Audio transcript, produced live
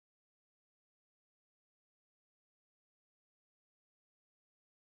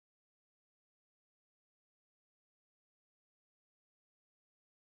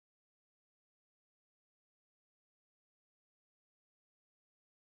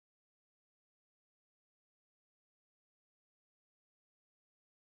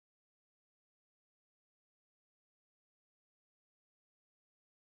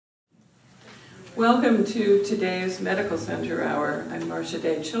Welcome to today's Medical Center Hour. I'm Marcia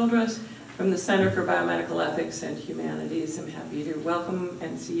Day Childress from the Center for Biomedical Ethics and Humanities. I'm happy to welcome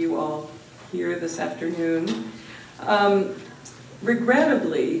and see you all here this afternoon.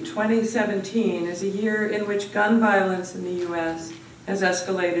 Regrettably, 2017 is a year in which gun violence in the U.S. has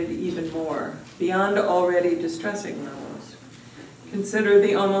escalated even more, beyond already distressing levels. Consider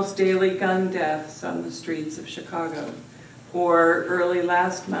the almost daily gun deaths on the streets of Chicago, or early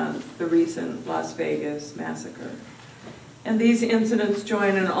last month, the recent Las Vegas massacre. And these incidents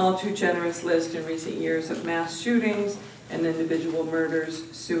join an all too generous list in recent years of mass shootings and individual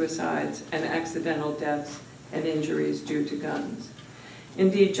murders, suicides, and accidental deaths and injuries due to guns.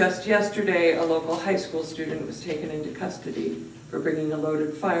 Indeed, just yesterday, a local high school student was taken into custody for bringing a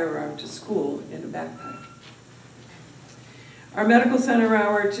loaded firearm to school in a backpack. Our Medical Center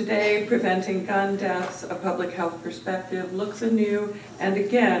Hour today, Preventing Gun Deaths, a Public Health Perspective, looks anew and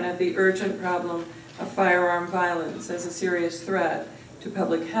again at the urgent problem of firearm violence as a serious threat to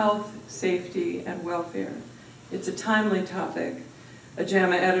public health, safety, and welfare. It's a timely topic. A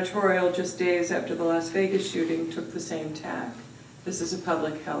JAMA editorial just days after the Las Vegas shooting took the same tack. This is a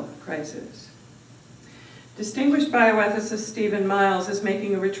public health crisis. Distinguished bioethicist Stephen Miles is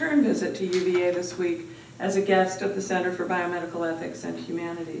making a return visit to UVA this week as a guest of the Center for Biomedical Ethics and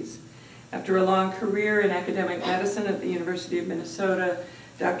Humanities. After a long career in academic medicine at the University of Minnesota,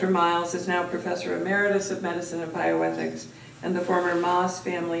 Dr. Miles is now Professor Emeritus of Medicine and Bioethics and the former Moss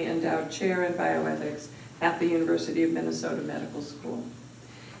Family Endowed Chair in Bioethics at the University of Minnesota Medical School.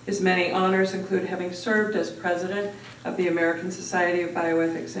 His many honors include having served as President of the American Society of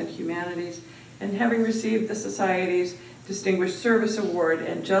Bioethics and Humanities and having received the Society's Distinguished Service Award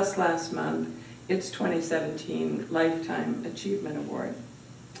and just last month, its 2017 Lifetime Achievement Award.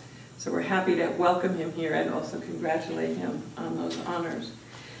 So we're happy to welcome him here and also congratulate him on those honors.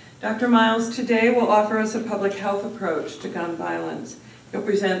 Dr. Miles today will offer us a public health approach to gun violence. He'll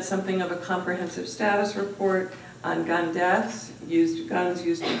present something of a comprehensive status report on gun deaths, guns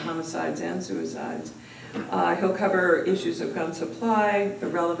used in homicides and suicides. He'll cover issues of gun supply, the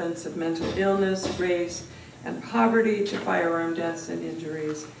relevance of mental illness, race, and poverty to firearm deaths and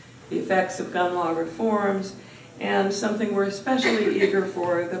injuries, the effects of gun law reforms, and something we're especially eager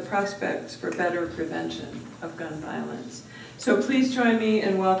for, the prospects for better prevention of gun violence. So please join me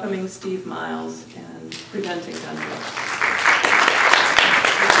in welcoming Steve Miles and Preventing Gun Deaths.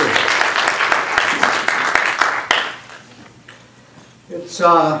 It's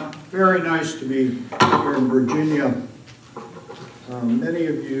very nice to be here in Virginia. Many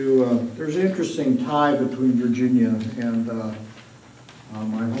of you, there's an interesting tie between Virginia and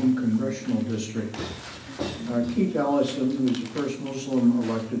my home congressional district. Keith Ellison, who's the first Muslim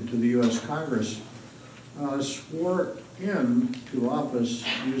elected to the U.S. Congress, swore in to office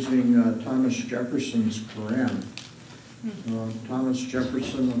using Thomas Jefferson's Quran. Thomas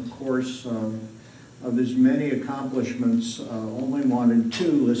Jefferson, of course, of his many accomplishments, only wanted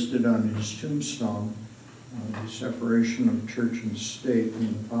two listed on his tombstone, the separation of church and state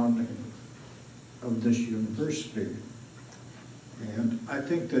and the founding of this university. And I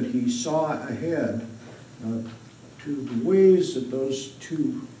think that he saw ahead to the ways that those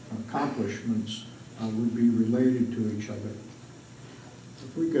two accomplishments would be related to each other.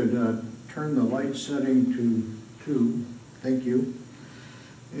 If we could turn the light setting to 2, thank you.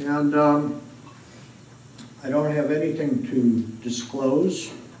 And I don't have anything to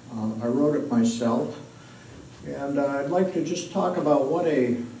disclose. I wrote it myself. And I'd like to just talk about what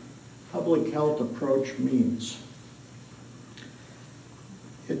a public health approach means.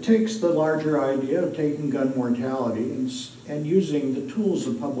 It takes the larger idea of taking gun mortality and using the tools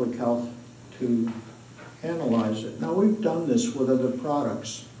of public health to analyze it. Now, we've done this with other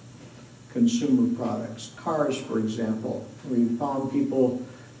products, consumer products. Cars, for example. We found people,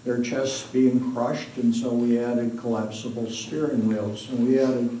 their chests being crushed, and so we added collapsible steering wheels, and we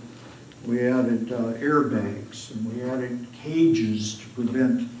added airbags, and we added cages to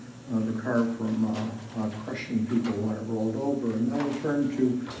prevent the car from crushing people when it rolled over. And then we turned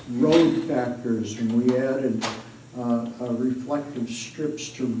to road factors, and we added reflective strips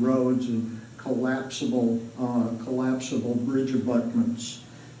to roads and collapsible bridge abutments.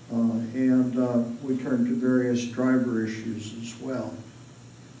 And we turned to various driver issues as well.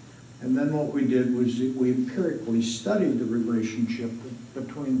 And then what we did was we empirically studied the relationship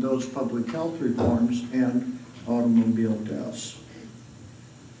between those public health reforms and automobile deaths.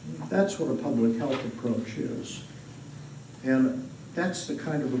 That's what a public health approach is. And that's the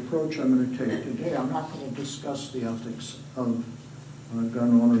kind of approach I'm going to take today. I'm not going to discuss the ethics of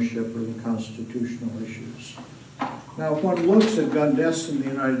gun ownership or the constitutional issues. Now, if one looks at gun deaths in the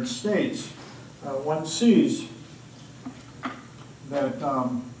United States, one sees that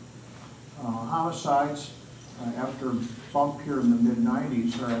homicides, after a bump here in the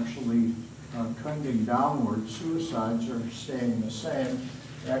mid-90s, are actually trending downward. Suicides are staying the same.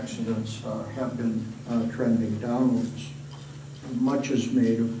 Accidents have been trending downwards. Much is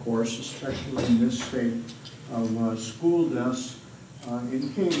made, of course, especially in this state, of school deaths.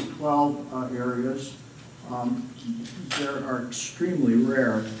 In K-12 areas, there are extremely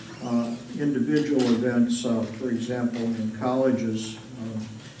rare individual events, for example, in colleges,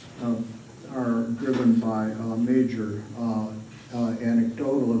 are driven by major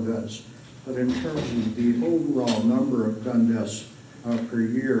anecdotal events. But in terms of the overall number of gun deaths per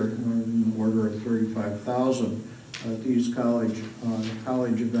year, in the order of 35,000, these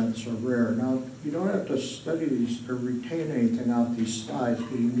college events are rare. Now, you don't have to study these or retain anything out these slides,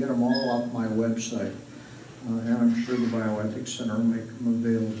 but you can get them all off my website. And I'm sure the Bioethics Center will make them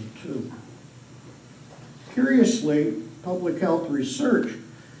available too. Curiously, public health research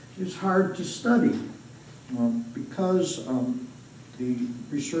is hard to study because the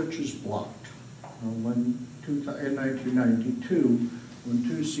research is blocked. In 1992, when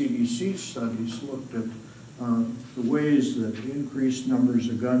two CDC studies looked at the ways that the increased numbers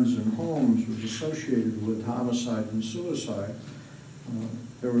of guns in homes was associated with homicide and suicide,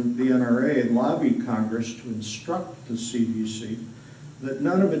 the NRA lobbied Congress to instruct the CDC that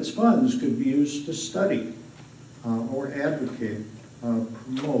none of its funds could be used to study or advocate,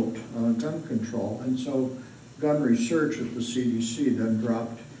 promote gun control. And so gun research at the CDC then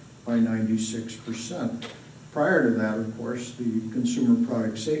dropped by 96%. Prior to that, of course, the Consumer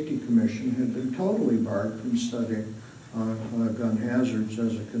Product Safety Commission had been totally barred from studying gun hazards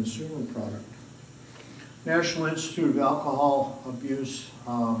as a consumer product. National Institute of Alcohol Abuse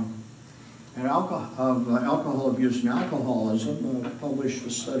and Alcohol Abuse and Alcoholism published a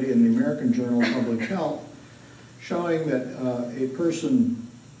study in the American Journal of Public Health showing that a person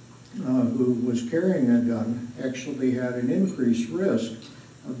who was carrying a gun actually had an increased risk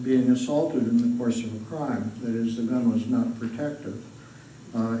of being assaulted in the course of a crime. That is, the gun was not protective.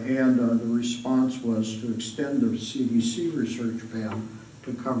 And the response was to extend the CDC research ban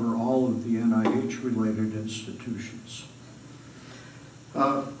to cover all of the NIH-related institutions.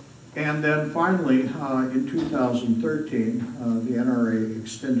 And then finally, in 2013, the NRA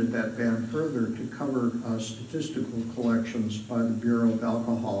extended that ban further to cover statistical collections by the Bureau of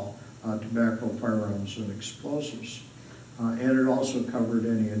Alcohol, Tobacco, Firearms, and Explosives. And it also covered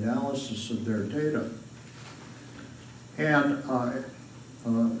any analysis of their data. And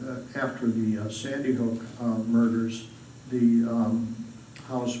after the Sandy Hook murders, the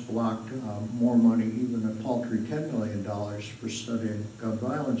House blocked more money, even a paltry $10 million for studying gun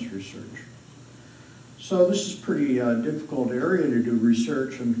violence research. So this is a pretty difficult area to do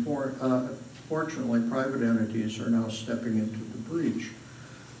research, and fortunately private entities are now stepping into the breach.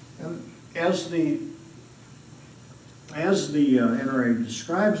 And as the NRA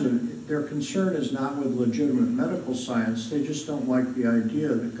describes it, their concern is not with legitimate medical science. They just don't like the idea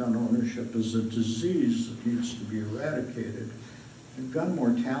that gun ownership is a disease that needs to be eradicated. And gun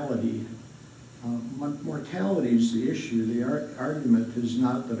mortality, mortality is the issue. The argument is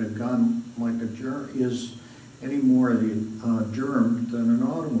not that a gun, like a germ, is any more the germ than an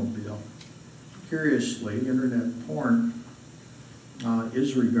automobile. Curiously, internet porn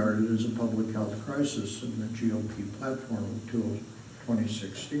is regarded as a public health crisis in the GOP platform until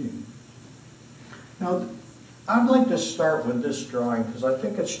 2016. Now, I'd like to start with this drawing because I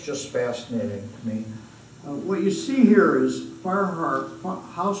think it's just fascinating to me. What you see here is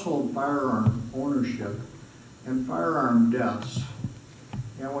household firearm ownership and firearm deaths.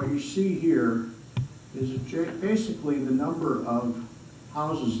 And what you see here is basically the number of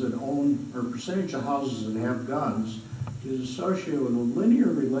houses that own, or percentage of houses that have guns, is associated with a linear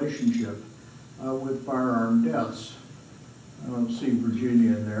relationship with firearm deaths. I don't see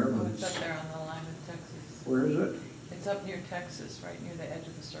Virginia in there, but it's up there on the line with Texas. Where is it? It's up near Texas, right near the edge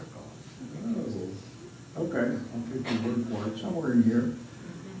of the circle. Oh, okay. I'll take your word for it. Somewhere in here.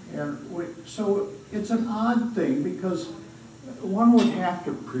 And so it's an odd thing because one would have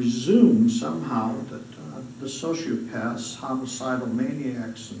to presume somehow that the sociopaths, homicidal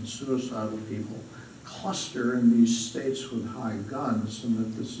maniacs, and suicidal people cluster in these states with high guns, and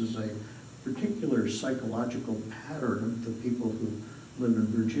that this is a particular psychological pattern of the people who live in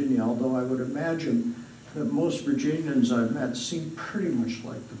Virginia, although I would imagine that most Virginians I've met seem pretty much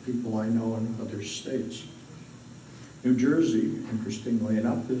like the people I know in other states. New Jersey, interestingly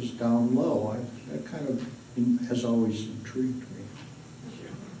enough, is down low. That kind of has always intrigued me.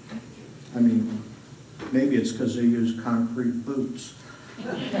 I mean, maybe it's because they use concrete boots.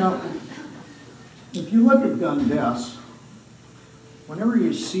 Now, If you look at gun deaths, whenever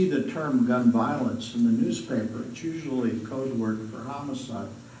you see the term gun violence in the newspaper, it's usually a code word for homicide.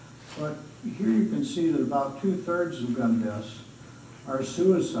 But here you can see that about 2/3 of gun deaths are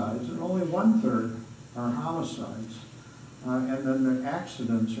suicides and only 1/3 are homicides. And then the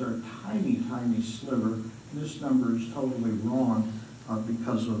accidents are a tiny, tiny sliver. This number is totally wrong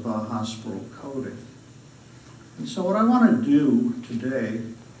because of hospital coding. And so what I want to do today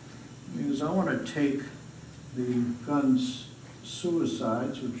is I want to take the guns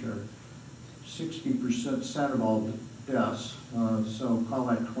suicides, which are 60% of all deaths, so call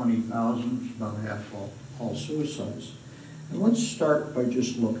that 20,000, which is about half all suicides. And let's start by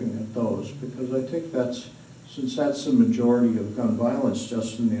just looking at those, because I think since that's the majority of gun violence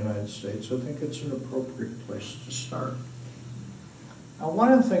just in the United States, I think it's an appropriate place to start. Now,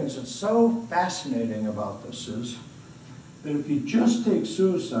 one of the things that's so fascinating about this is that if you just take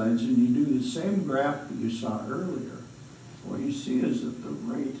suicides and you do the same graph that you saw earlier, what you see is that the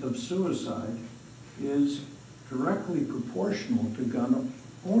rate of suicide is directly proportional to gun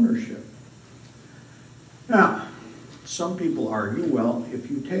ownership. Now, some people argue, well,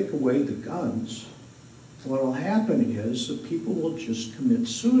 if you take away the guns, what will happen is that people will just commit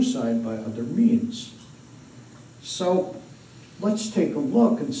suicide by other means. So let's take a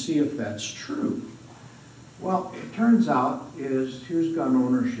look and see if that's true. Well, it turns out here's gun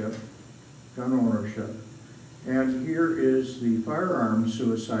ownership, and here is the firearm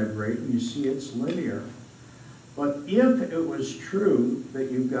suicide rate, and you see it's linear. But if it was true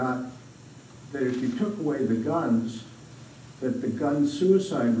that if you took away the guns, that the gun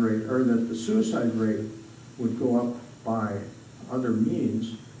suicide rate, or that the suicide rate would go up by other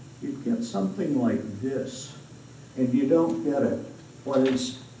means, you'd get something like this, and you don't get it. What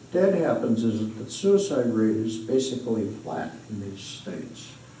instead happens is that the suicide rate is basically flat in these states.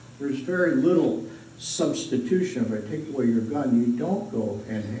 There's very little substitution. If I take away your gun, you don't go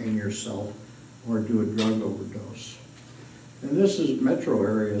and hang yourself or do a drug overdose. And this is metro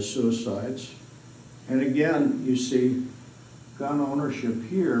area suicides. And again, you see gun ownership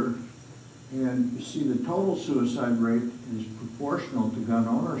here, and you see the total suicide rate is proportional to gun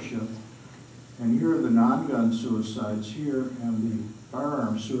ownership. And here are the non-gun suicides here and the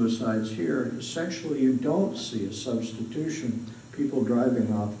firearm suicides here. Essentially, you don't see a substitution, people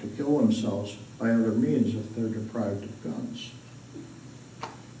driving off to kill themselves by other means if they're deprived of guns.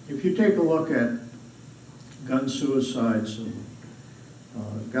 If you take a look at gun suicides of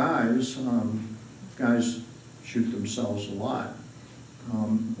guys shoot themselves a lot.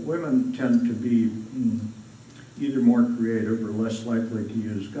 Women tend to be either more creative or less likely to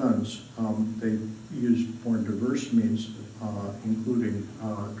use guns. They use more diverse means, including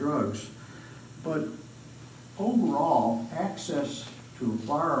drugs. But overall, access to a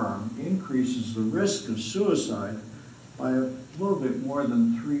firearm increases the risk of suicide by a little bit more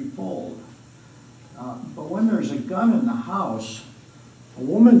than threefold. But when there's a gun in the house, a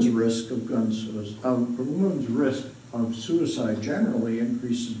woman's risk of suicide generally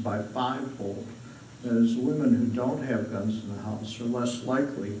increases by fivefold. That is, women who don't have guns in the house are less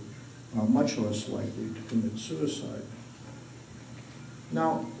likely, much less likely to commit suicide.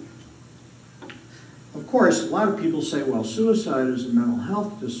 Now, of course, a lot of people say, well, suicide is a mental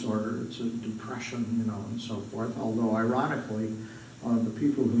health disorder, it's a depression, and so forth, although ironically, the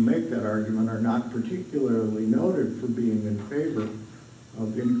people who make that argument are not particularly noted for being in favor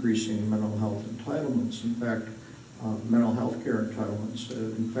of increasing mental health entitlements. In fact, mental health care entitlements,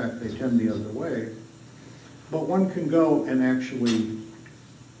 in fact, they tend the other way. But one can go and actually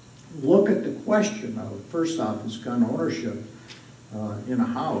look at the question of, first off, is gun ownership in a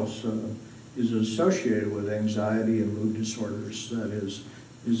house is associated with anxiety and mood disorders. That is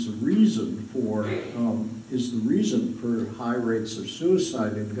the reason for high rates of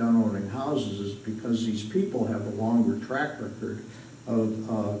suicide in gun-owning houses is because these people have a longer track record of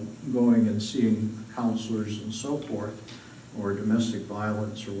going and seeing counselors and so forth, or domestic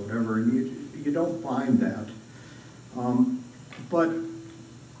violence or whatever, and you don't find that. But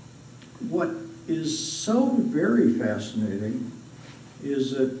what is so very fascinating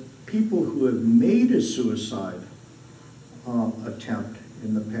is that people who have made a suicide attempt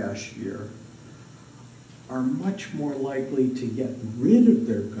in the past year are much more likely to get rid of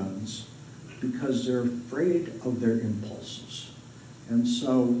their guns because they're afraid of their impulses. And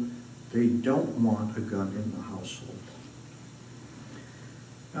so they don't want a gun in the household.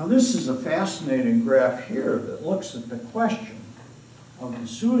 Now this is a fascinating graph here that looks at the question of the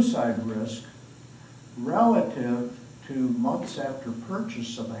suicide risk relative to months after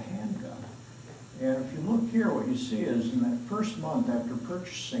purchase of a handgun. And if you look here, what you see is in that first month after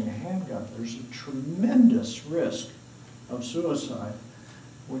purchasing a handgun, there's a tremendous risk of suicide,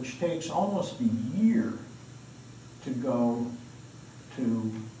 which takes almost a year to go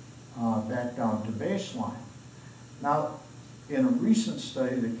to back down to baseline. Now, in a recent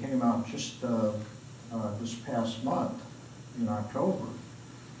study that came out just this past month, in October,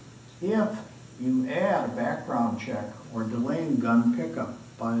 if you add a background check or delaying gun pickup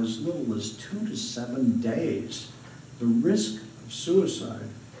by as little as 2 to 7 days, the risk of suicide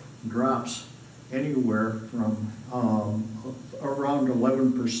drops anywhere from around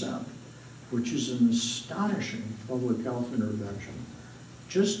 11%, which is an astonishing public health intervention.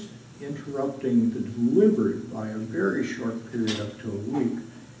 Just interrupting the delivery by a very short period up to a week,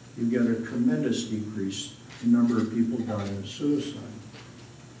 you get a tremendous decrease in the number of people dying of suicide.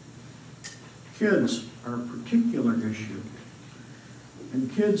 Kids are a particular issue.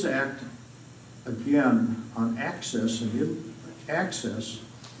 And kids act, again, on access and access.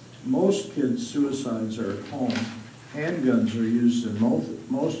 Most kids' suicides are at home. Handguns are used in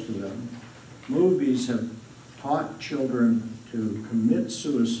most of them. Movies have taught children to commit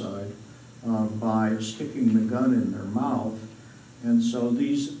suicide by sticking the gun in their mouth. And so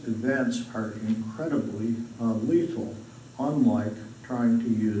these events are incredibly lethal, unlike trying to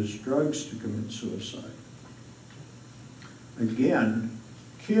use drugs to commit suicide. Again,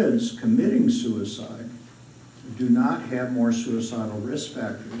 kids committing suicide do not have more suicidal risk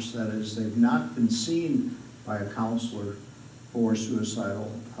factors. That is, they've not been seen by a counselor for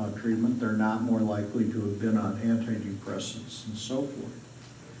suicidal treatment. They're not more likely to have been on antidepressants and so forth.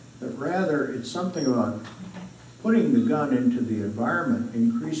 But rather, it's something about putting the gun into the environment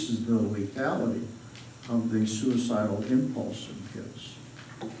increases the lethality of the suicidal impulse in kids.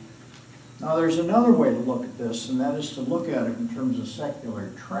 Now, there's another way to look at this, and that is to look at it in terms of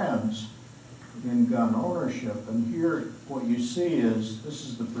secular trends in gun ownership. And here, what you see is, this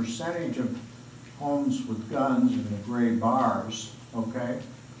is the percentage of homes with guns in the gray bars, okay?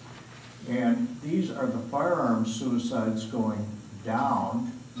 And these are the firearm suicides going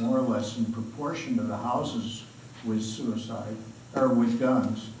down, more or less in proportion to the houses with suicide, or with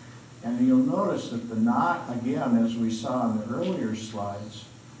guns. And you'll notice that again, as we saw in the earlier slides,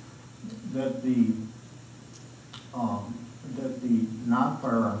 that the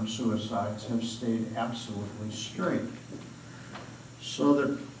non-firearm suicides have stayed absolutely straight. So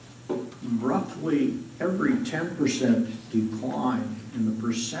that roughly every 10% decline in the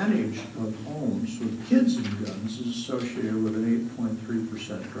percentage of homes with kids and guns is associated with an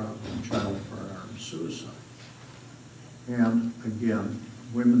 8.3% drop in child firearm suicide. And again,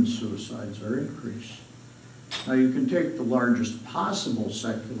 women's suicides are increased. Now you can take the largest possible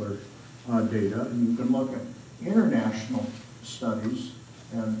secular data, and you can look at international studies,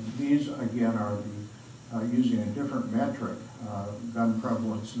 and these again are using a different metric, gun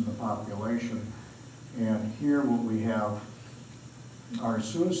prevalence in the population. And here what we have are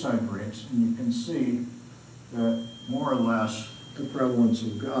suicide rates, and you can see that more or less the prevalence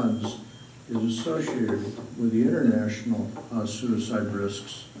of guns is associated with the international suicide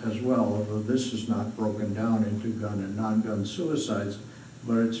risks as well, although this is not broken down into gun and non-gun suicides,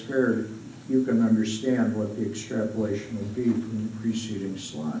 but it's fair, you can understand what the extrapolation would be from the preceding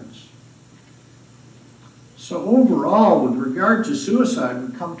slides. So overall, with regard to suicide,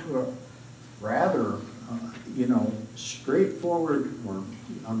 we come to a rather, straightforward or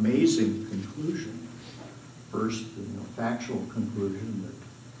amazing conclusion. First, factual conclusion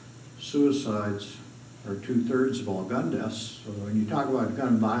that suicides are 2/3 of all gun deaths. So when you talk about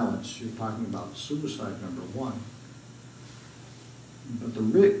gun violence, you're talking about suicide number one. But the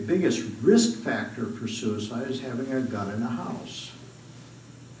biggest risk factor for suicide is having a gun in a house.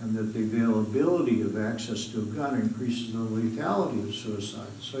 And that the availability of access to a gun increases the lethality of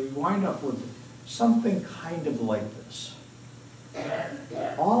suicide. So you wind up with something kind of like this.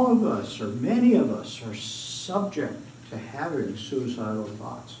 All of us, or many of us, are subject to having suicidal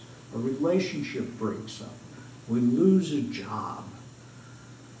thoughts. A relationship breaks up. We lose a job.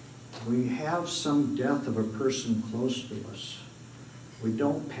 We have some death of a person close to us. We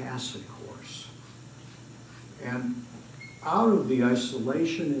don't pass a course. And out of the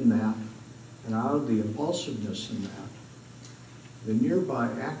isolation in that, and out of the impulsiveness in that, the nearby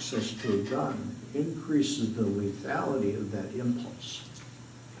access to a gun increases the lethality of that impulse.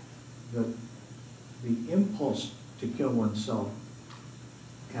 The impulse to kill oneself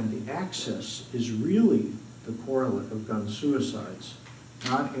and the access is really the correlate of gun suicides,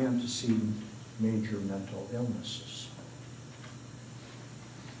 not antecedent major mental illnesses.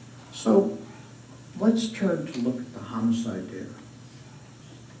 So let's turn to look at the homicide data.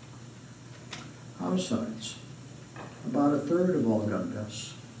 homicides, about a third of all gun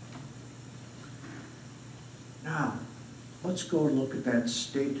deaths. Now, let's go and look at that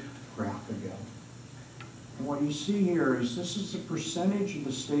state graph again. And what you see here is this is the percentage of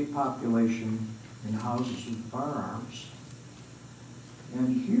the state population in houses with firearms.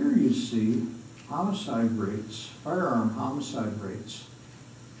 And here you see homicide rates, firearm homicide rates,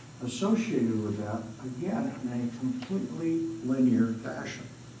 associated with that, again, in a completely linear fashion.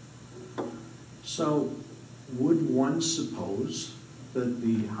 So, would one suppose that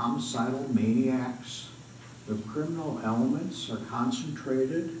the homicidal maniacs, the criminal elements, are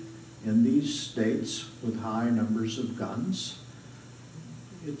concentrated in these states with high numbers of guns?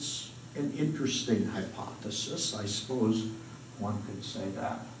 It's an interesting hypothesis. I suppose one could say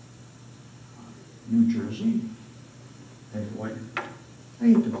that. New Jersey, anyway, I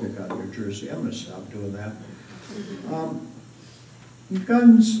hate to pick on New Jersey, I'm going to stop doing that.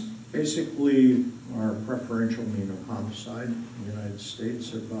 Guns basically are a preferential mean of homicide in the United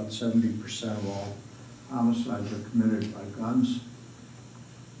States. About 70% of all homicides are committed by guns,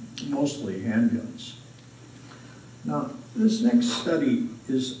 mostly handguns. Now, this next study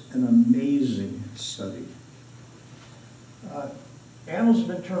is an amazing study. Annals of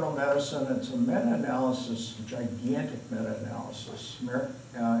Internal Medicine, it's a meta-analysis, a gigantic meta-analysis.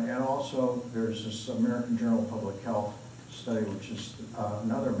 And also there's this American Journal of Public Health study, which is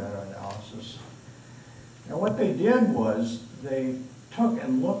another meta-analysis. And what they did was they took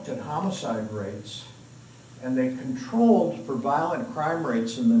and looked at homicide rates and they controlled for violent crime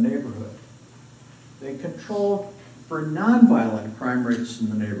rates in the neighborhood. They controlled for nonviolent crime rates in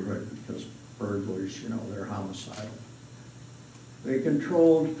the neighborhood because burglars, you know, they're homicidal. They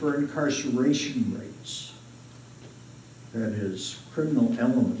controlled for incarceration rates, that is, criminal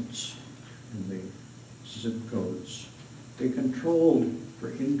elements in the zip codes. They controlled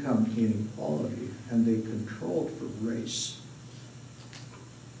for income inequality, and they controlled for race.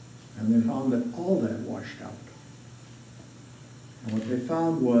 And they found that all that washed out. And what they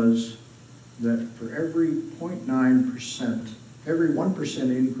found was that for every 0.9%, every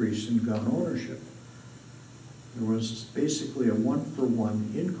 1% increase in gun ownership, there was basically a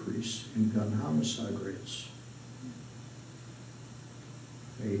 1-for-1 increase in gun homicide rates.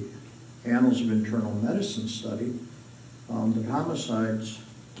 The Annals of Internal Medicine study found that homicides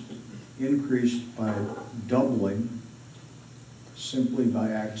increased by doubling simply by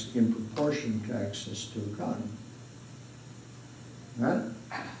in proportion to access to a gun.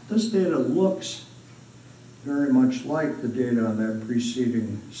 This data looks very much like the data on that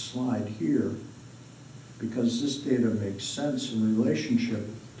preceding slide here, because this data makes sense in relationship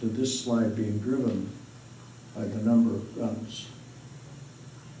to this slide being driven by the number of guns.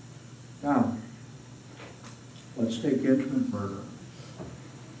 Now, let's take intimate murder.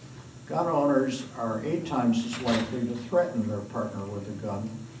 Gun owners are 8 times as likely to threaten their partner with a gun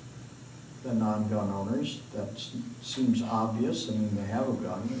than non-gun owners. That seems obvious. I mean, they have a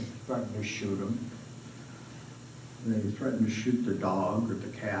gun, they threaten to shoot them. They threaten to shoot the dog or the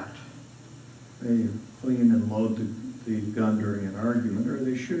cat. They clean and load the gun during an argument, or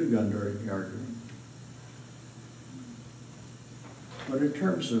they shoot a gun during the argument. But in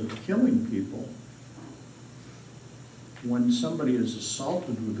terms of killing people, when somebody is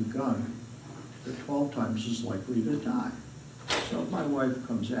assaulted with a gun, they're 12 times as likely to die. So if my wife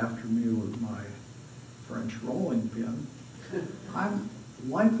comes after me with my French rolling pin, I'm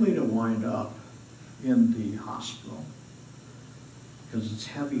likely to wind up in the hospital because it's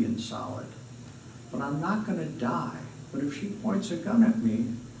heavy and solid. But I'm not going to die. But if she points a gun at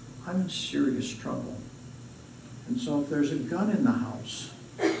me, I'm in serious trouble. And so if there's a gun in the house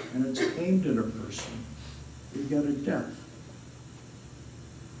and it's aimed at a person, you get a death.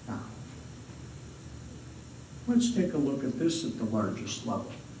 Now, let's take a look at this at the largest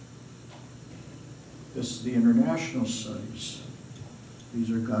level. This is the international studies.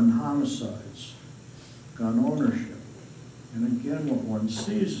 These are gun homicides, gun ownership. And again, what one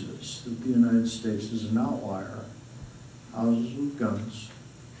sees is that the United States is an outlier. Houses with guns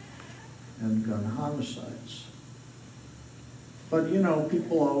and gun homicides. But you know,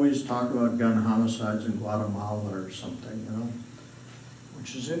 people always talk about gun homicides in Guatemala or something, you know,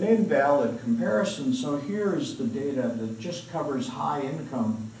 which is an invalid comparison. So here is the data that just covers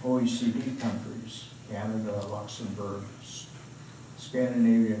high-income OECD countries, Canada, Luxembourg,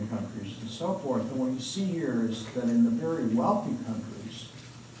 Scandinavian countries, and so forth. And what you see here is that in the very wealthy countries,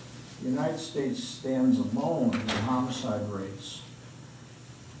 the United States stands alone in homicide rates,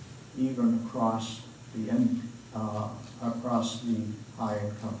 even across the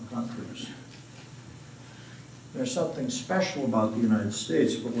high-income countries. There's something special about the United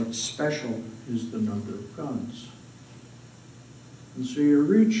States, but what's special is the number of guns. And so you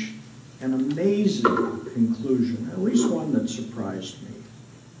reach an amazing conclusion, at least one that surprised me.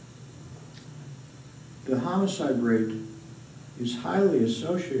 The homicide rate is highly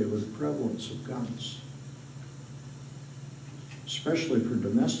associated with the prevalence of guns, especially for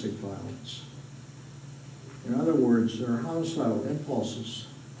domestic violence. In other words, there are homicidal impulses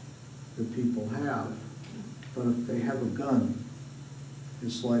that people have, but if they have a gun,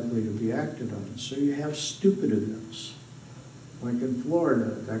 it's likely to be acted on. So you have stupid events. Like in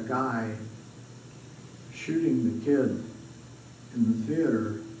Florida, that guy shooting the kid in the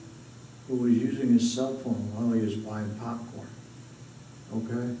theater who was using his cell phone while he was buying popcorn.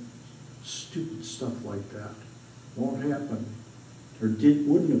 Okay? Stupid stuff like that won't happen, or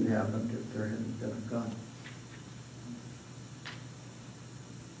wouldn't have happened if there hadn't been a gun.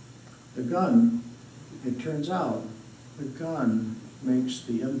 The gun, it turns out, the gun makes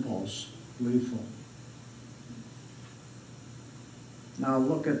the impulse lethal. Now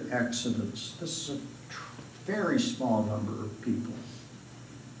look at accidents. This is a very small number of people.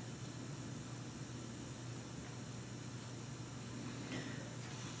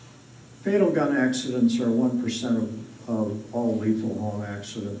 Fatal gun accidents are 1% of all lethal home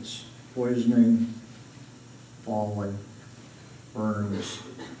accidents. Poisoning, falling, burns,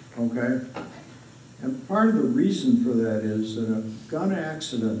 okay? And part of the reason for that is that a gun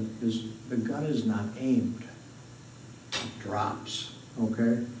accident is, the gun is not aimed. It drops,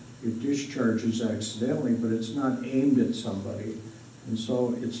 okay? It discharges accidentally, but it's not aimed at somebody. And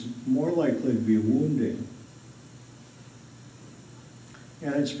so it's more likely to be wounding.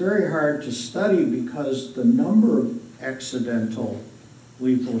 And it's very hard to study because the number of accidental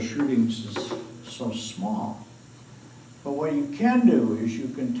lethal shootings is so small. But what you can do is you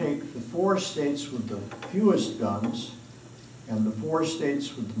can take the 4 states with the fewest guns and the 4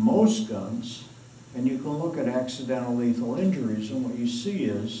 states with the most guns, and you can look at accidental lethal injuries, and what you see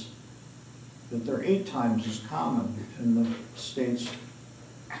is that they're 8 times as common in the states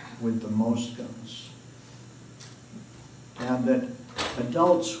with the most guns. And that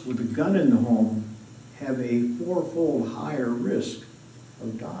adults with a gun in the home have a 4-fold higher risk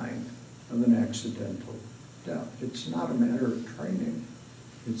of dying of an accidental death. It's not a matter of training.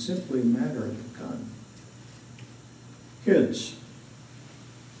 It's simply a matter of the gun. Kids.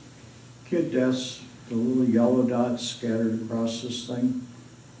 Kid deaths, the little yellow dots scattered across this thing.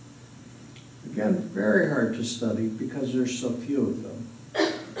 Again, very hard to study because there's so few of them.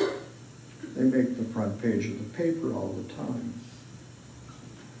 They make the front page of the paper all the time.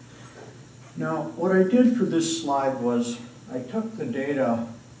 Now, what I did for this slide was I took the data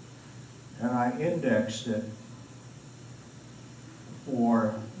and I indexed it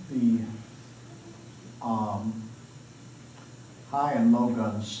for the high and low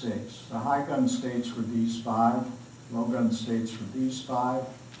gun states. The high gun states were these 5, low gun states were these 5.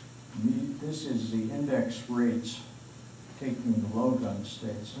 This is the index rates taking the low gun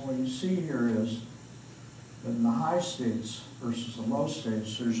states. And what you see here is that in the high states versus the low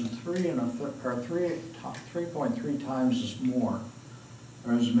states, there's a 3.3 times as more,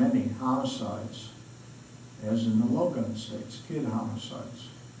 or as many homicides as in the low gun states, kid homicides.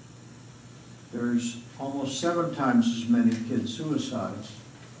 There's almost 7 times as many kid suicides,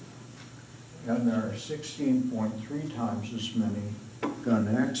 and there are 16.3 times as many gun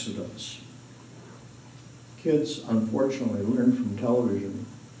accidents. Kids, unfortunately, learn from television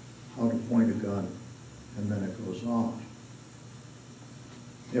how to point a gun, and then it goes off.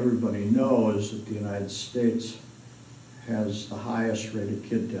 Everybody knows that the United States has the highest rate of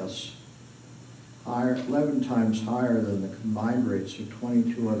kid deaths, 11 times higher than the combined rates of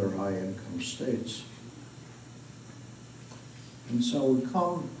 22 other high-income states. And so we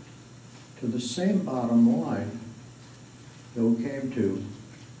come to the same bottom line that we came to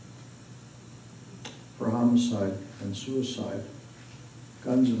for homicide and suicide.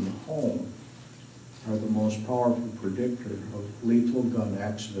 Guns in the home are the most powerful predictor of lethal gun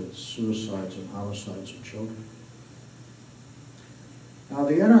accidents, suicides, and homicides of children. Now,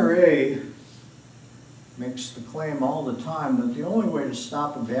 the NRA makes the claim all the time that the only way to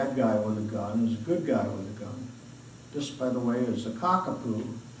stop a bad guy with a gun is a good guy with a gun. This, by the way, is the cockapoo,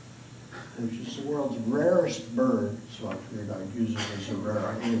 which is the world's rarest bird, so I figured I'd use it as a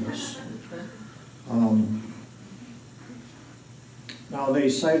rare avis. Now, they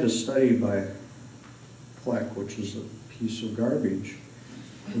cite a study by Pleck, which is a piece of garbage,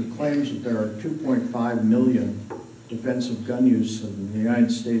 that claims that there are 2.5 million defensive gun use in the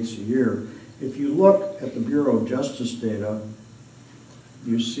United States a year. If you look at the Bureau of Justice data,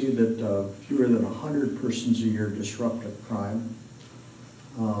 you see that fewer than 100 persons a year disrupt a crime.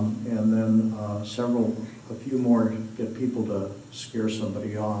 And then a few more get people to scare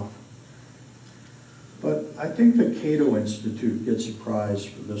somebody off. But I think the Cato Institute gets a prize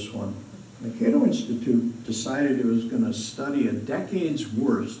for this one. The Cato Institute decided it was going to study a decade's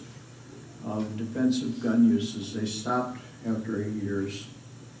worth of defensive gun uses. They stopped after 8 years.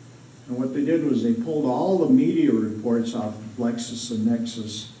 And what they did was they pulled all the media reports off of Lexis and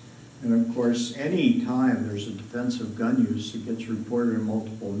Nexus. And of course, any time there's a defensive gun use, it gets reported in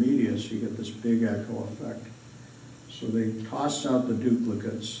multiple media, so you get this big echo effect. So they tossed out the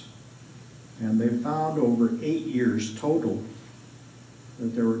duplicates. And they found over 8 years total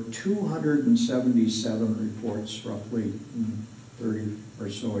that there were 277 reports, roughly 30 or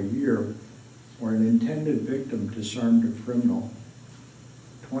so a year, where an intended victim disarmed a criminal.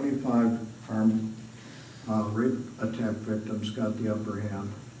 25 armed rape attempt victims got the upper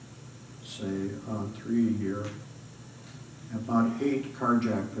hand, say 3 a year. About 8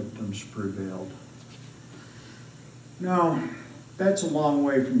 carjack victims prevailed. Now, that's a long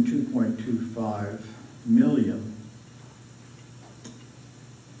way from 2.25 million.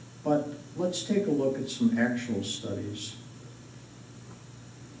 But let's take a look at some actual studies.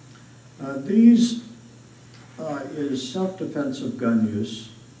 These is self-defensive gun use,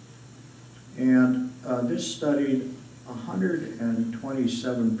 and this studied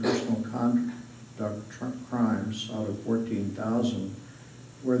 127 personal conduct crimes out of 14,000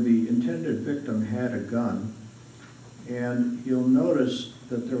 where the intended victim had a gun. And you'll notice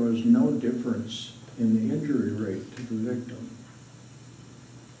that there was no difference in the injury rate to the victim.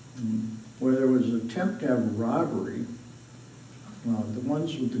 Where there was an attempt to have a robbery, the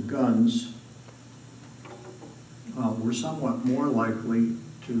ones with the guns were somewhat more likely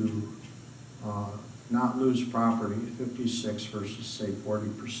to not lose property, 56 versus say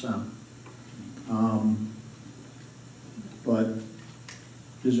 40%. But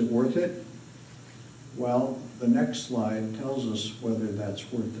is it worth it? Well, the next slide tells us whether that's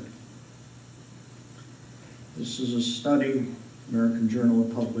worth it. This is a study, American Journal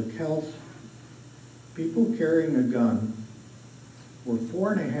of Public Health. People carrying a gun were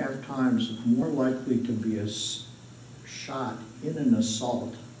 4.5 times more likely to be shot in an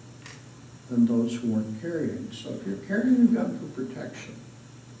assault than those who weren't carrying. So if you're carrying a gun for protection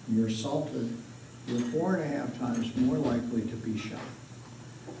and you're assaulted, you're 4.5 times more likely to be shot.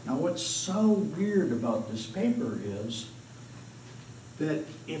 Now, what's so weird about this paper is that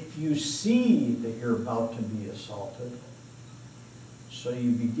if you see that you're about to be assaulted, so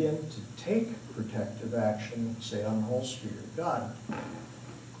you begin to take protective action, say unholster your gun,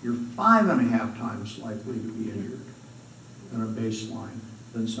 you're 5.5 times likely to be injured than a baseline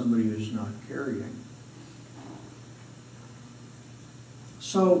than somebody who's not carrying.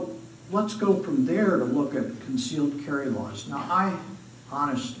 So let's go from there to look at concealed carry laws. Now, I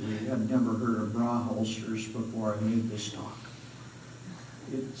honestly had never heard of bra holsters before I made this talk.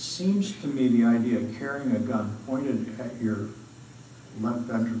 It seems to me the idea of carrying a gun pointed at your left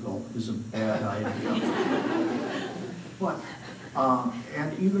ventricle is a bad idea. But,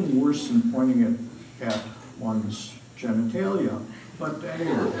 and even worse than pointing it at one's genitalia. But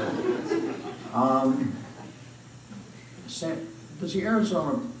anyway, the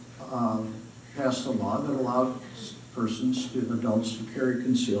Arizona passed a law that allowed persons, adults, to carry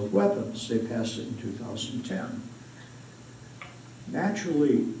concealed weapons. They passed it in 2010.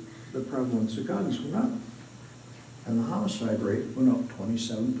 Naturally, the prevalence of guns went up, and the homicide rate went up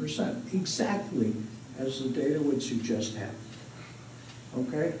 27%, exactly as the data would suggest happened.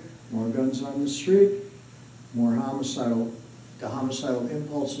 Okay, more guns on the street, more homicidal, the homicidal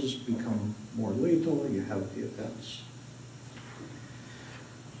impulses become more lethal, you have the events.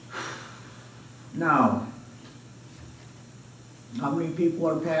 Now, how many people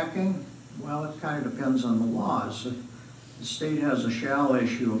are packing? Well, it kind of depends on the laws. If the state has a shall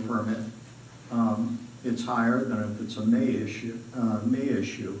issue a permit, it's higher than if it's a may issue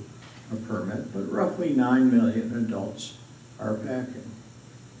a permit, but roughly 9 million adults are packing.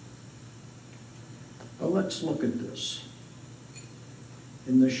 But let's look at this.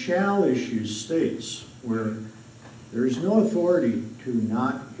 In the shall issue states where there is no authority to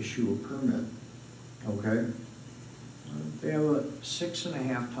not issue a permit, okay, they have a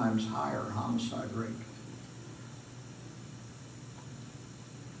 6.5 times higher homicide rate.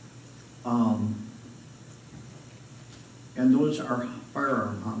 And those are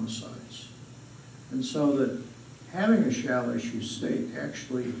firearm homicides. And so that having a shall issue state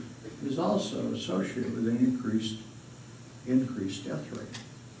actually is also associated with an increased death rate.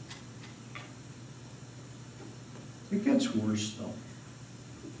 It gets worse though.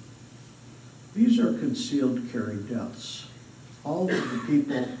 These are concealed carry deaths. All of the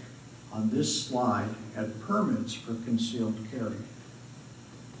people on this slide had permits for concealed carry.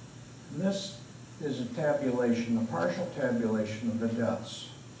 And this is a tabulation, a partial tabulation of the deaths.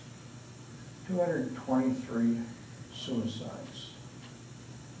 223 suicides,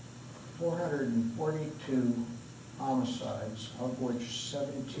 442 homicides, of which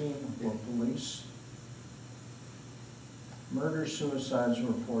 17 were police. Murder-suicides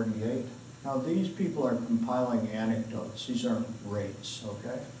were 48. Now these people are compiling anecdotes. These aren't rates,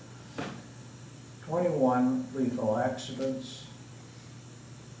 okay? 21 lethal accidents,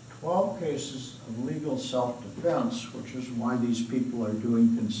 12 cases of legal self-defense, which is why these people are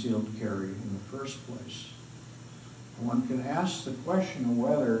doing concealed carry in the first place. And one can ask the question of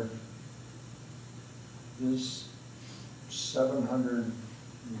whether this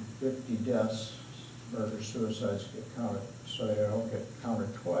 750 deaths, murder-suicides get counted, so they don't get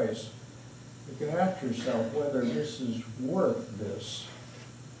counted twice. You can ask yourself whether this is worth this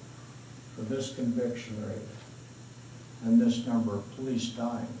for this conviction rate and this number of police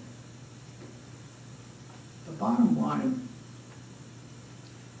dying. The bottom line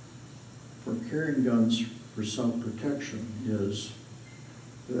for carrying guns for self-protection is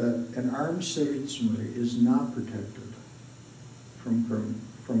that an armed citizenry is not protected from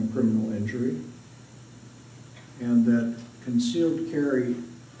criminal injury, and that concealed carry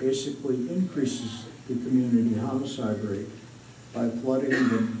basically increases the community homicide rate by flooding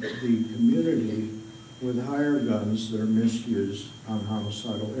the community with higher guns that are misused on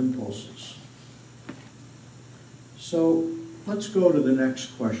homicidal impulses. So let's go to the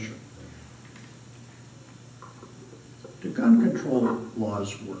next question. Do gun control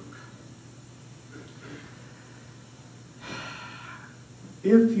laws work?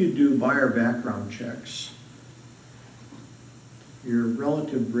 If you do buyer background checks, your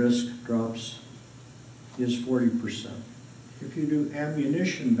relative risk drops is 40%. If you do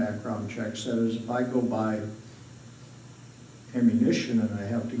ammunition background checks, that is, if I go buy ammunition and I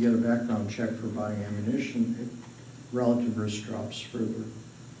have to get a background check for buying ammunition, relative risk drops further.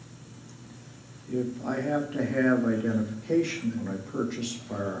 If I have to have identification when I purchase a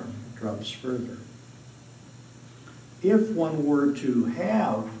firearm, it drops further. If one were to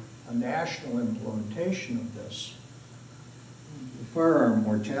have a national implementation of this, the firearm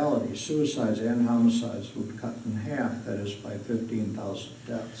mortality, suicides and homicides, would cut in half, that is by 15,000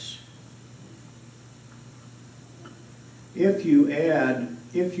 deaths. If you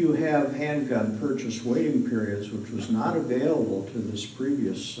have handgun purchase waiting periods, which was not available to this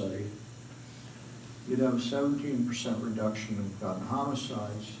previous study, you'd have a 17% reduction in gun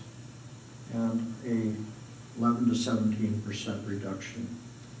homicides and a 11 to 17% reduction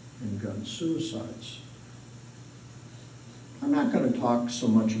in gun suicides. I'm not going to talk so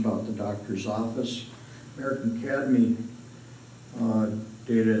much about the doctor's office. American Academy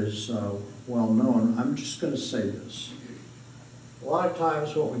data is well known. I'm just going to say this. A lot of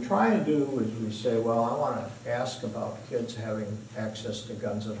times what we try and do is we say, well, I want to ask about kids having access to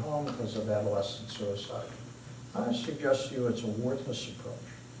guns at home because of adolescent suicide. I suggest to you it's a worthless approach,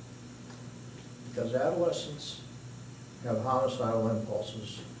 because adolescents have homicidal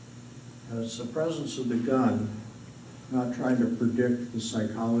impulses, and it's the presence of the gun, not trying to predict the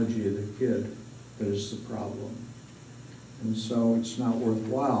psychology of the kid, that is the problem. And so it's not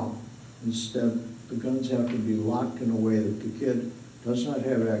worthwhile. Instead, the guns have to be locked in a way that the kid does not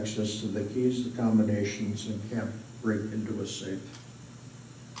have access to the keys, the combinations, and can't break into a safe.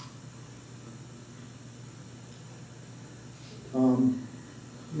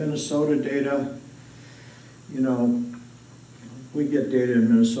 Minnesota data, we get data in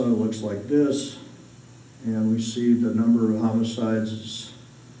Minnesota that looks like this, and we see the number of homicides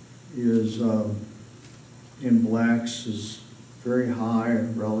is in blacks is very high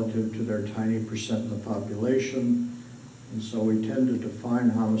relative to their tiny percent in the population. And so we tend to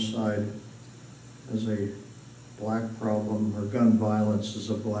define homicide as a black problem, or gun violence as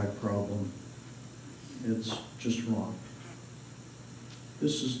a black problem. It's just wrong.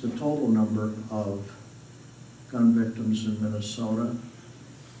 This is the total number of gun victims in Minnesota.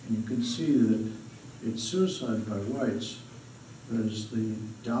 And you can see that it's suicide by whites that is the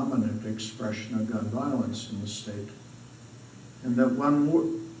dominant expression of gun violence in the state. And that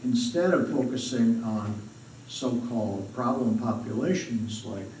instead of focusing on so-called problem populations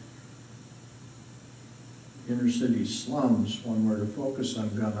like inner city slums, one were to focus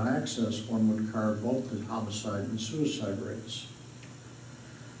on gun access, one would carve both the homicide and suicide rates.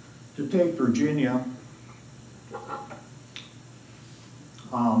 To take Virginia,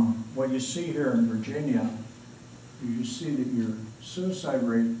 what you see here in Virginia, you see that your suicide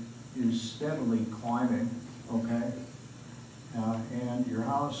rate is steadily climbing, okay? And your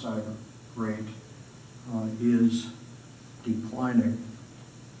homicide rate is declining.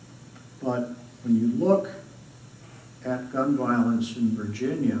 But when you look at gun violence in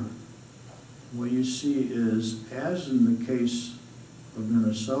Virginia, what you see is, as in the case of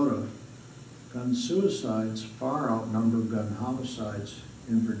Minnesota, gun suicides far outnumber gun homicides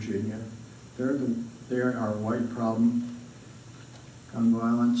in Virginia. They are a white problem. Gun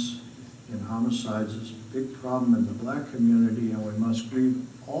violence and homicides is a big problem in the black community, and we must grieve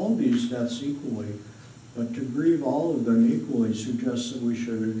all these deaths equally. But to grieve all of them equally suggests that we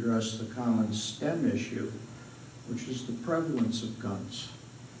should address the common stem issue, which is the prevalence of guns,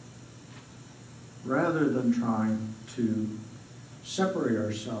 rather than trying to separate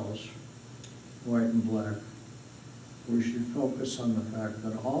ourselves, white and black. We should focus on the fact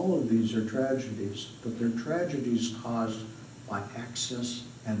that all of these are tragedies, but they're tragedies caused by access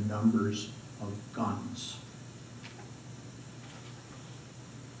and numbers of guns.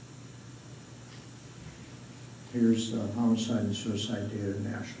 Here's homicide and suicide data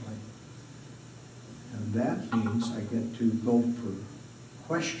nationally. And that means I get to go for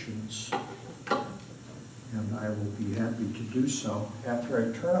questions. And I will be happy to do so after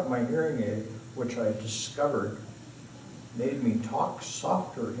I turn up my hearing aid, which I discovered made me talk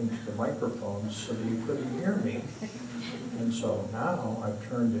softer into the microphone so that you couldn't hear me. And so now I've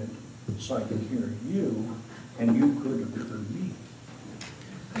turned it so I can hear you, and you could hear me.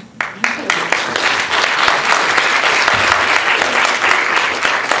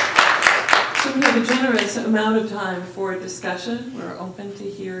 So we have a generous amount of time for discussion. We're open to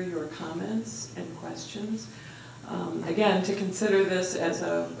hear your comments and questions. Again, to consider this as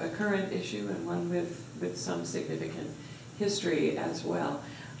a current issue and one with some significant history as well.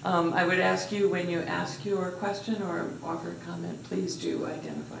 I would ask you, when you ask your question or offer a comment, please do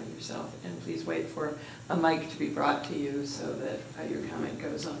identify yourself, and please wait for a mic to be brought to you so that your comment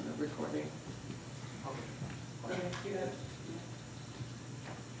goes on the recording.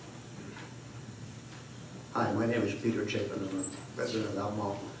 Hi, my name is Peter Chapin. I'm a resident of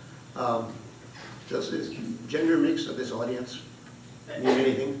Alamo. Does this gender mix of this audience mean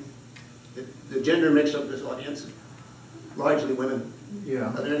anything? The gender mix of this audience, largely women.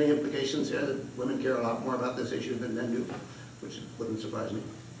 Yeah. Are there any implications here that women care a lot more about this issue than men do, which wouldn't surprise me?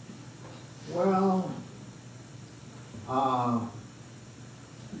 Well,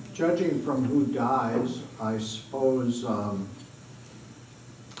 judging from who dies, I suppose,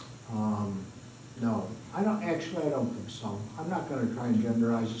 no. I don't think so. I'm not going to try and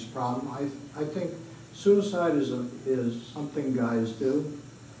genderize this problem. I think suicide is something guys do.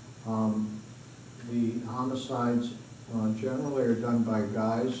 The homicides generally are done by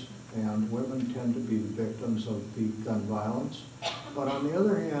guys, and women tend to be the victims of the gun violence. But on the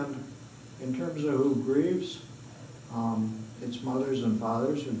other hand, in terms of who grieves, it's mothers and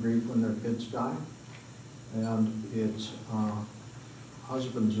fathers who grieve when their kids die, and it's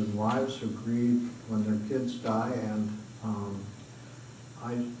husbands and wives who grieve when their kids die. And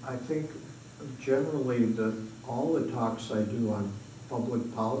I think generally that all the talks I do on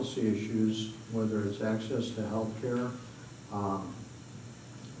public policy issues, whether it's access to health care,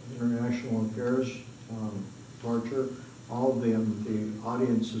 international affairs, torture, all of them, the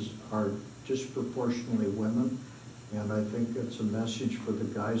audiences are disproportionately women. And I think it's a message for the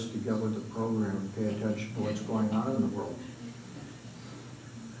guys to get with the program and pay attention to what's going on in the world.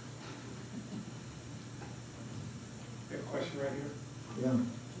 We have a question right here. Yeah.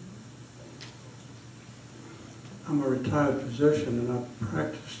 I'm a retired physician, and I've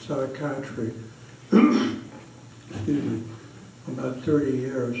practiced psychiatry, excuse me, about 30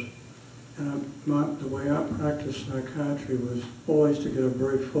 years. And the way I practiced psychiatry was always to get a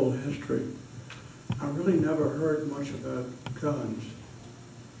very full history. I really never heard much about guns,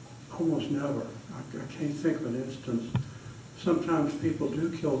 almost never. I can't think of an instance. Sometimes people do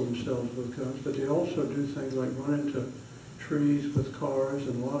kill themselves with guns, but they also do things like run into trees with cars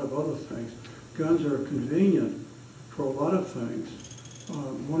and a lot of other things. Guns are convenient for a lot of things,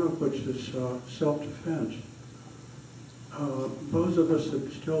 one of which is self-defense. Those of us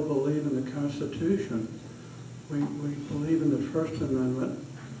that still believe in the Constitution, we believe in the First Amendment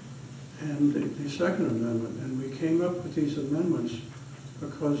and the Second Amendment, and we came up with these amendments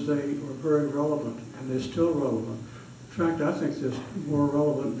because they were very relevant, and they're still relevant. In fact, I think they're more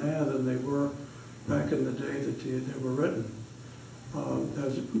relevant now than they were back in the day that they were written.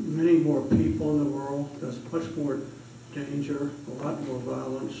 There's many more people in the world, there's much more danger, a lot more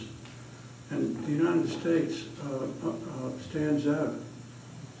violence, and the United States stands out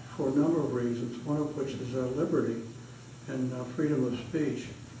for a number of reasons, one of which is our liberty and freedom of speech.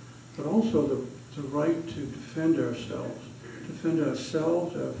 but also the right to defend ourselves,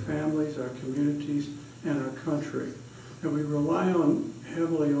 our families, our communities, and our country. And we rely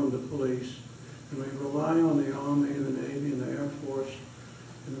heavily on the police, and we rely on the Army and the Navy and the Air Force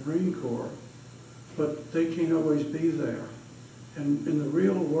and the Marine Corps, but they can't always be there. And in the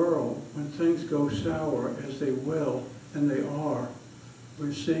real world, when things go sour, as they will, and they are,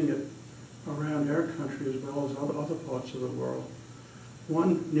 we're seeing it around our country as well as other parts of the world.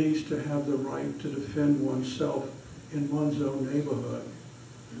 One needs to have the right to defend oneself in one's own neighborhood.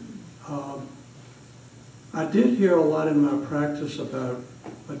 I did hear a lot in my practice about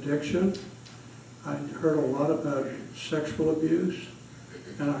addiction. I heard a lot about sexual abuse,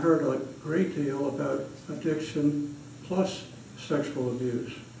 and I heard a great deal about addiction plus sexual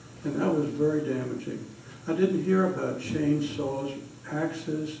abuse, and that was very damaging. I didn't hear about chainsaws,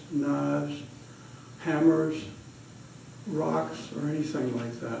 axes, knives, hammers, rocks, or anything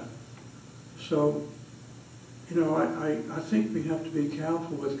like that. So, you know, I think we have to be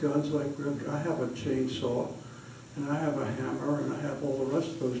careful with guns. Like I have a chainsaw, and I have a hammer, and I have all the rest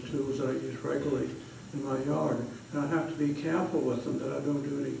of those tools that I use regularly in my yard. And I have to be careful with them that I don't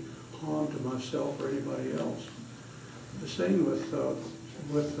do any harm to myself or anybody else. The same with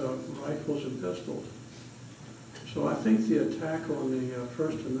rifles and pistols. So I think the attack on the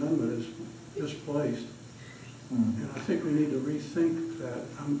First Amendment is misplaced. And I think we need to rethink that.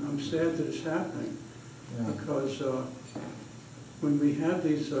 I'm sad that it's happening, because when we have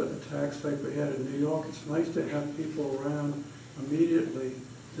these attacks like we had in New York, it's nice to have people around immediately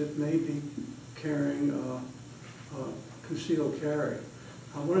that may be carrying concealed carry.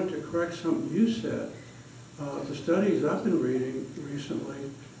 I wanted to correct something you said. The studies I've been reading recently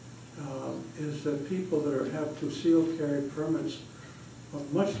is that people that have concealed carry permits are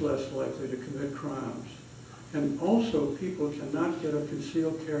much less likely to commit crimes. And also, people cannot get a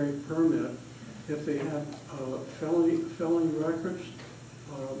concealed carry permit if they have felony records,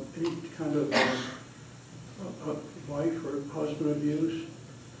 any kind of wife or husband abuse.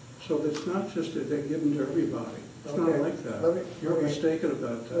 So it's not just that they give them to everybody. It's not like that. You're mistaken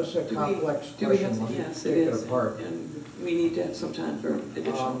about that. That's a complex Do we question. have, yes, it Take it is. apart. And we need to have some time for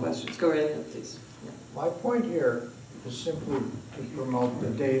additional questions. Go right ahead, please. My point here is simply to promote the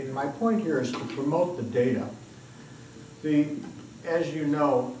data. My point here is to promote the data. As you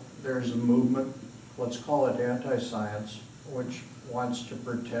know, there's a movement, let's call it anti-science, which wants to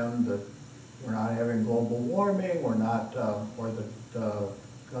pretend that we're not having global warming, we're not, or that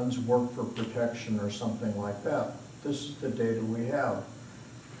guns work for protection or something like that. This is the data we have.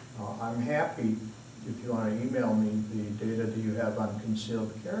 I'm happy, if you want to email me the data that you have on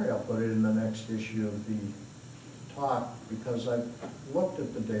concealed carry, I'll put it in the next issue of the talk, because I've looked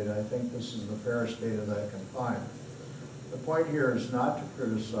at the data. I think this is the fairest data that I can find. The point here is not to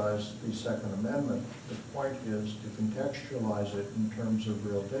criticize the Second Amendment. The point is to contextualize it in terms of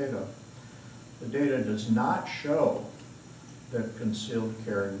real data. The data does not show that concealed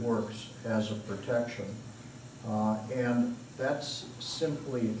carry works as a protection. And that's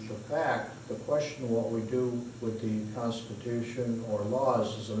simply the fact. The question of what we do with the Constitution or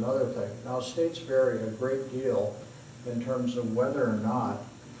laws is another thing. Now, states vary a great deal in terms of whether or not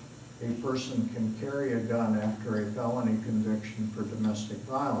a person can carry a gun after a felony conviction for domestic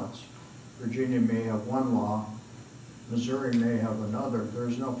violence. Virginia may have one law, Missouri may have another.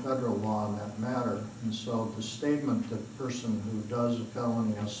 There's no federal law on that matter. And so the statement that a person who does a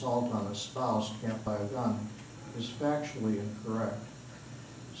felony assault on a spouse can't buy a gun is factually incorrect.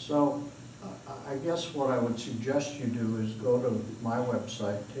 So I guess what I would suggest you do is go to my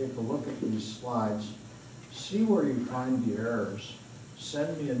website, take a look at these slides, see where you find the errors,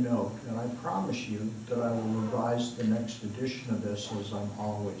 send me a note, and I promise you that I will revise the next edition of this, as I'm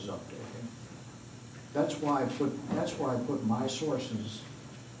always updating. That's why I put my sources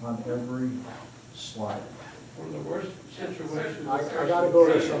on every slide. One of the worst situations. I got to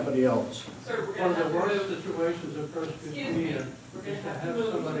go to somebody else. One of the worst situations a person could be in is to have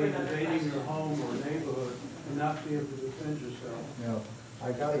somebody invading your home or neighborhood and not be able to defend yourself. No,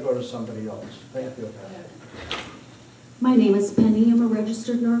 I got to go to somebody else. Thank you. My name is Penny. I'm a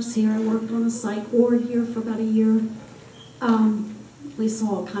registered nurse here. I worked on a psych ward here for about a year. We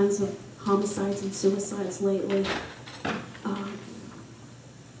saw all kinds of homicides and suicides lately. I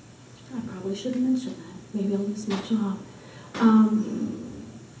probably shouldn't mention that. Maybe I'll lose my job. I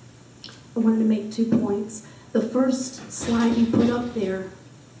wanted to make 2 points. The first slide you put up there,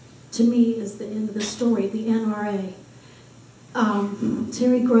 to me, is the end of the story, the NRA.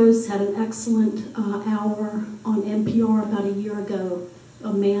 Terry Gross had an excellent hour on NPR about a year ago,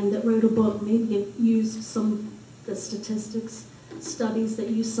 a man that wrote a book, maybe used some of the statistics studies that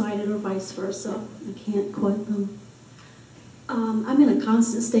you cited or vice versa. I can't quote them. I'm in a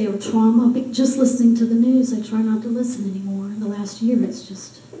constant state of trauma. Just listening to the news, I try not to listen anymore. In the last year, it's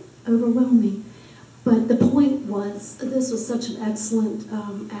just overwhelming. But the point was, this was such an excellent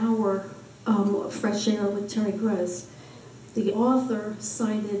hour of fresh air with Terry Gross. The author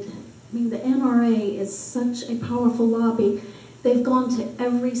cited, I mean, the NRA is such a powerful lobby. They've gone to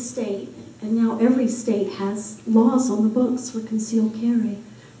every state, and now every state has laws on the books for concealed carry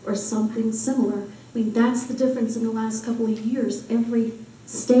or something similar. I mean, that's the difference in the last couple of years. Every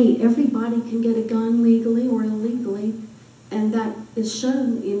state, everybody can get a gun legally or illegally, and that is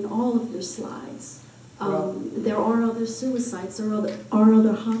shown in all of your slides. There are other suicides, there are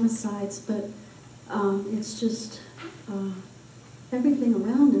other homicides, but it's just everything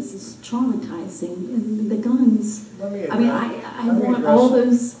around us is traumatizing. And the guns, I mean, I want all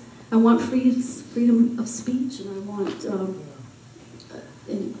those, I want freedom of speech, and I want,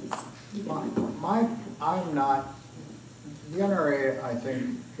 anyways. I'm not, the NRA, I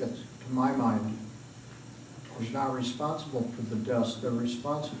think, gets, to my mind, is not responsible for the deaths. They're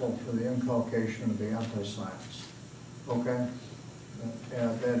responsible for the inculcation of the anti-science, okay?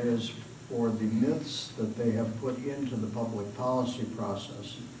 That is for the myths that they have put into the public policy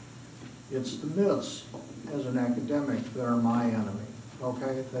process. It's the myths, as an academic, that are my enemy,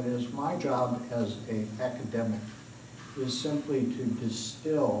 okay? That is, my job as an academic is simply to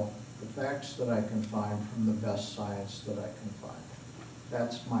distill the facts that I can find from the best science that I can find.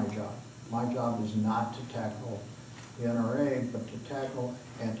 That's my job. My job is not to tackle the NRA, but to tackle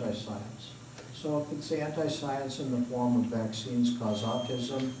anti-science. So if it's anti-science in the form of vaccines cause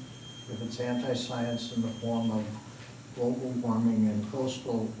autism, if it's anti-science in the form of global warming and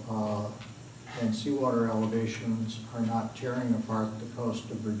coastal and seawater elevations are not tearing apart the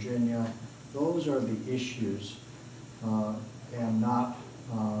coast of Virginia, those are the issues and not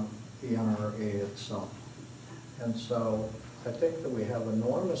the NRA itself. And so I think that we have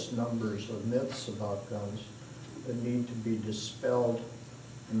enormous numbers of myths about guns that need to be dispelled,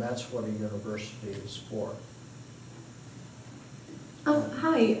 and that's what a university is for.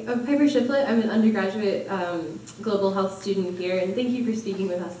 Hi, I'm Piper Shiflett. I'm an undergraduate global health student here, and thank you for speaking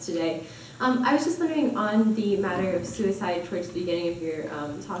with us today. I was just wondering, on the matter of suicide towards the beginning of your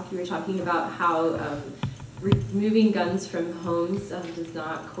talk, you were talking about how removing guns from homes does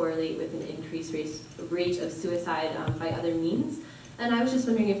not correlate with an increased rate of suicide by other means. And I was just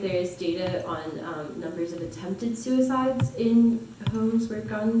wondering if there is data on numbers of attempted suicides in homes where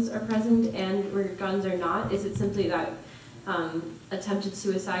guns are present and where guns are not. Is it simply that attempted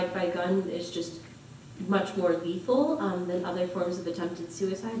suicide by gun is just much more lethal than other forms of attempted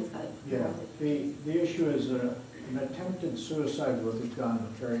suicide? Is that? Yeah, the issue is that an attempted suicide with a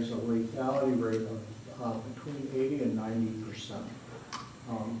gun carries a lethality rate of between 80 and 90%.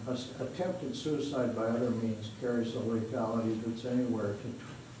 Attempted suicide by other means carries a lethality that's anywhere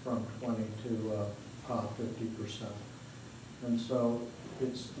from 20 to 50%. And so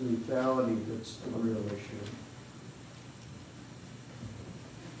it's lethality that's the real issue.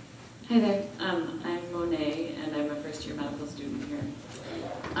 Hi there, I'm Monet, and I'm a first-year medical student here.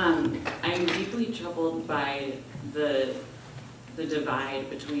 I'm deeply troubled by the divide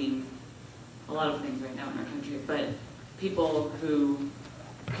between a lot of things right now in our country, but people who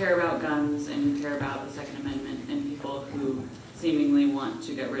care about guns and who care about the Second Amendment, and people who seemingly want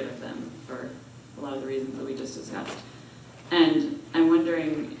to get rid of them for a lot of the reasons that we just discussed. And I'm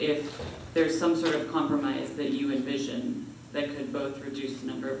wondering if there's some sort of compromise that you envision that could both reduce the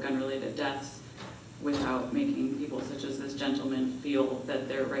number of gun-related deaths without making people such as this gentleman feel that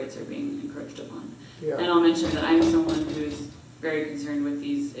their rights are being encroached upon. Yeah. And I'll mention that I'm someone who's very concerned with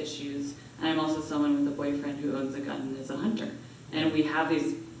these issues, and I'm also someone with a boyfriend who owns a gun and is a hunter. And we have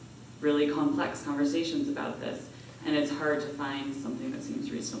these really complex conversations about this, and it's hard to find something that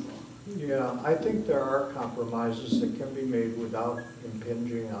seems reasonable. Yeah, I think there are compromises that can be made without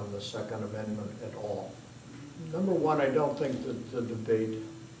impinging on the Second Amendment at all. Number one, I don't think that the debate,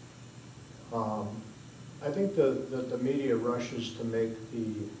 I think that the media rushes to make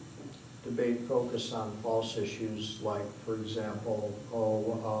the debate focus on false issues like, for example,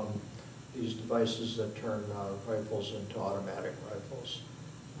 these devices that turn rifles into automatic rifles,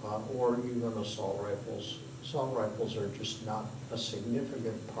 or even assault rifles. Assault rifles are just not a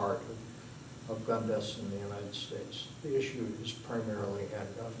significant part of gun deaths in the United States. The issue is primarily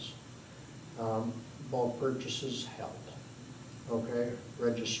handguns. Bulk purchases help, okay?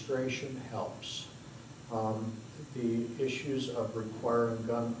 Registration helps. The issues of requiring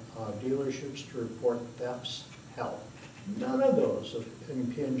gun dealerships to report thefts help. None of those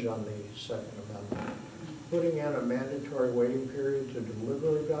impinge on the Second Amendment. putting in a mandatory waiting period to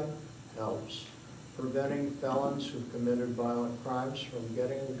deliver a gun helps. Preventing felons who've committed violent crimes from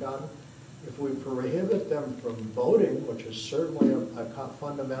getting a gun. If we prohibit them from voting, which is certainly a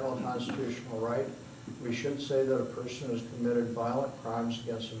fundamental constitutional right, we should say that a person who's committed violent crimes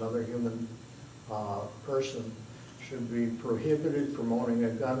against another human person should be prohibited from owning a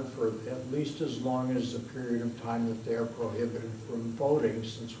gun for at least as long as the period of time that they're prohibited from voting,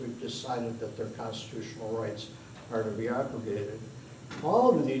 since we've decided that their constitutional rights are to be abrogated.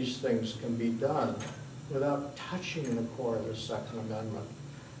 All of these things can be done without touching the core of the Second Amendment.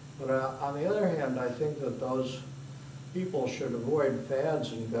 But on the other hand, I think that those people should avoid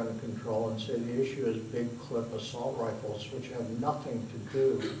fads in gun control and say the issue is big clip assault rifles, which have nothing to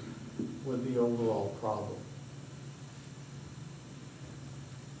do with the overall problem.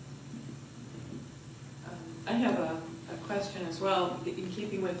 I have a question as well, in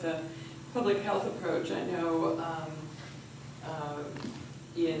keeping with the public health approach. I know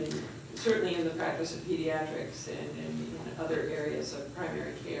certainly in the practice of pediatrics and in other areas of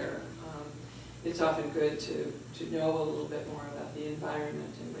primary care, it's often good to know a little bit more about the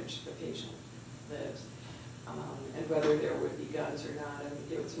environment in which the patient lives, and whether there would be guns or not.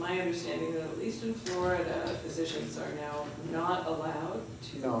 And it's my understanding that at least in Florida, physicians are now not allowed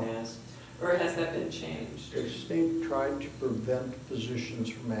to mask. Or has that been changed? The state tried to prevent physicians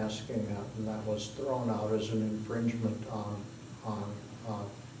from asking that, and that was thrown out as an infringement on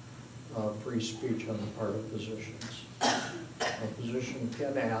free speech on the part of physicians. A physician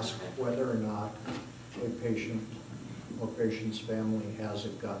can ask whether or not a patient or patient's family has a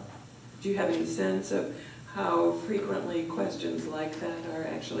gun. Do you have any sense of how frequently questions like that are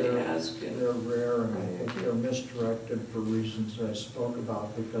actually asked? They're rare, and I think they're misdirected for reasons that I spoke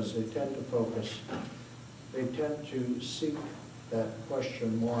about, because they tend to seek that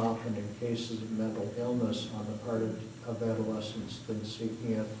question more often in cases of mental illness on the part of adolescents than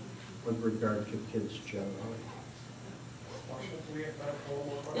seeking it with regard to kids generally. Do we have time for one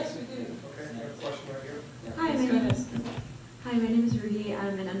more question? Yes, we do. Okay, I have a question right here. Yeah, Hi, my name is Rudy.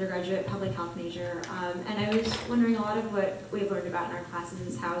 I'm an undergraduate public health major, and I was wondering, a lot of what we've learned about in our classes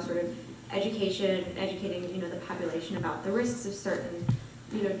is how sort of educating, the population about the risks of certain,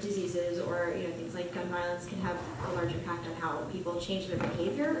 diseases or, things like gun violence can have a large impact on how people change their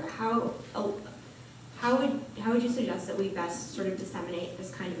behavior. How would you suggest that we best sort of disseminate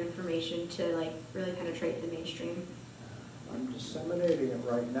this kind of information to really penetrate the mainstream? I'm disseminating it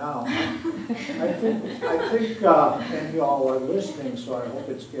right now. I think, and you all are listening, so I hope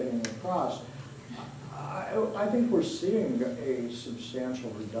it's getting across. I think we're seeing a substantial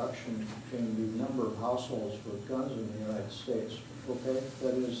reduction in the number of households with guns in the United States. Okay,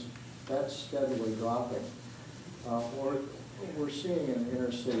 that's steadily dropping. We're seeing in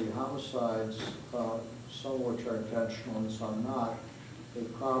inner city homicides, some of which are intentional and some not, a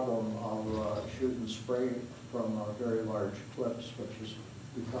problem of shoot and spray from very large clips, which has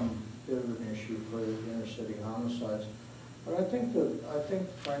become a bit of an issue for the inner city homicides. But I think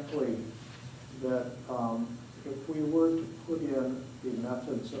frankly, that if we were to put in the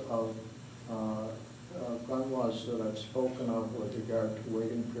methods of gun laws that I've spoken of with regard to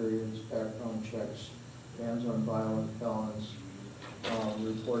waiting periods, background checks, bans on violent felons,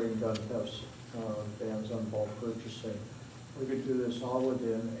 reporting gun thefts, bans on bulk purchasing, we could do this all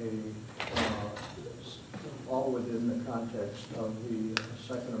within the context of the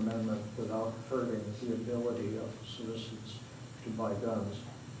Second Amendment without hurting the ability of citizens to buy guns,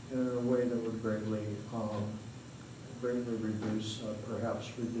 and in a way that would greatly reduce,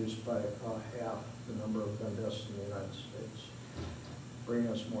 perhaps reduce by half the number of gun deaths in the United States, bring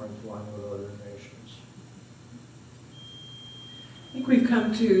us more into line with other nations. I think we've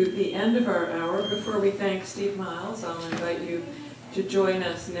come to the end of our hour. Before we thank Steve Miles, I'll invite you to join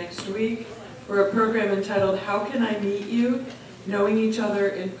us next week for a program entitled How Can I Meet You? Knowing Each Other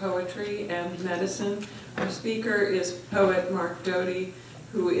in Poetry and Medicine. Our speaker is poet Mark Doty,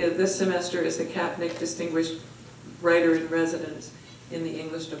 who this semester is the Kapnick Distinguished Writer in Residence in the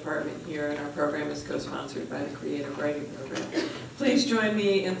English department here, and our program is co-sponsored by the Creative Writing Program. Please join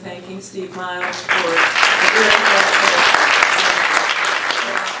me in thanking Steve Miles for a very